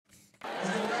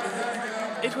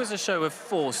It was a show of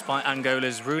force by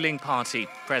Angola's ruling party.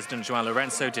 President João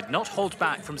Lourenço did not hold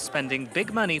back from spending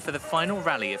big money for the final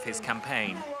rally of his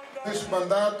campaign. Este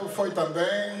mandato foi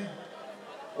também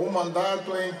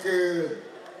mandato em que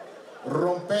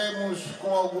rompemos com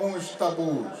alguns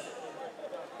tabus,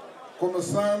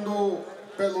 começando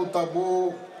pelo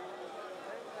tabu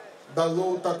da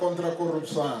luta contra a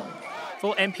corrupção.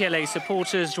 For MPLA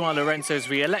supporters, João Lourenço's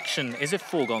re-election is a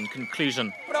foregone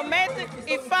conclusion. Promete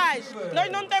e faz. Nós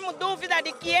não temos dúvida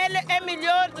de que ele é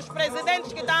melhor dos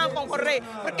presidentes que estão a concorrer,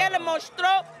 porque ele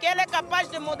mostrou que ele é capaz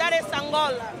de mudar essa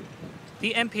Angola.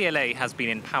 The MPLA has been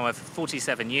in power for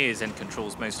 47 years and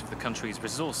controls most of the country's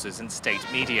resources and state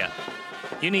media.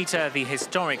 UNITA, the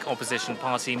historic opposition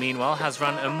party, meanwhile, has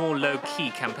run a more low-key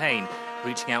campaign,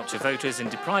 reaching out to voters in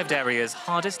deprived areas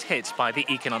hardest hit by the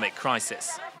economic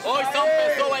crisis. Hoje são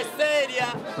pessoas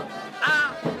sérias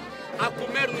a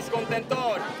comer nos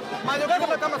contentores. Mas o que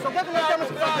nós temos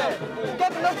que fazer?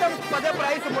 O que nós temos que fazer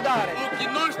para isso mudar? O que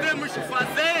nós temos que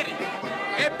fazer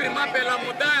é primar pela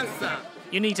mudança.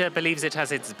 UNITA believes it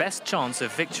has its best chance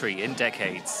of victory in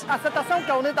decades. A aceitação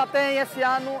que a UNITA tem esse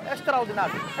ano é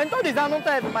extraordinária. Em todos os anos não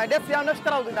teve, mas esse ano é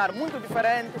extraordinário, muito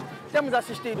diferente. Temos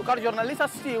assistido, o cara jornalista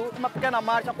assistiu uma pequena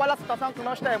marcha. Qual é a situação que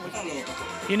nós temos?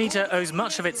 UNITA owes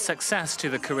much of its success to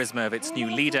the charisma of its new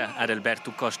leader,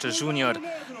 Adalberto Costa Jr.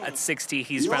 At 60,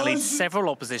 he's rallied several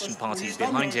opposition parties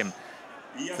behind him.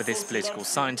 For this political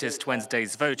scientist,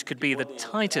 Wednesday's vote could be the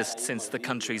tightest since the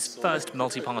country's first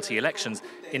multi-party elections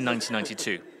in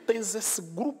 1992. Tens esse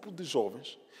grupo de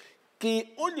jovens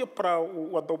que olha para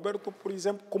o Adalberto, por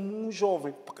exemplo, como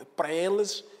jovem. Para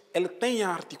eles, ele tem a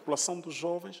articulação dos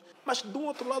jovens, mas do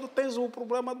outro lado tens o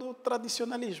problema do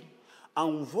tradicionalismo. Há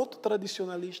voto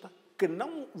tradicionalista que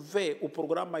não vê o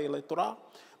programa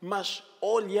eleitoral, mas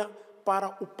olha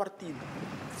para o partido.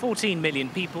 14 million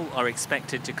people are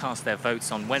expected to cast their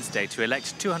votes on Wednesday to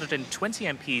elect 220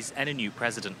 MPs and a new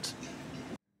president.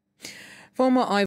 Former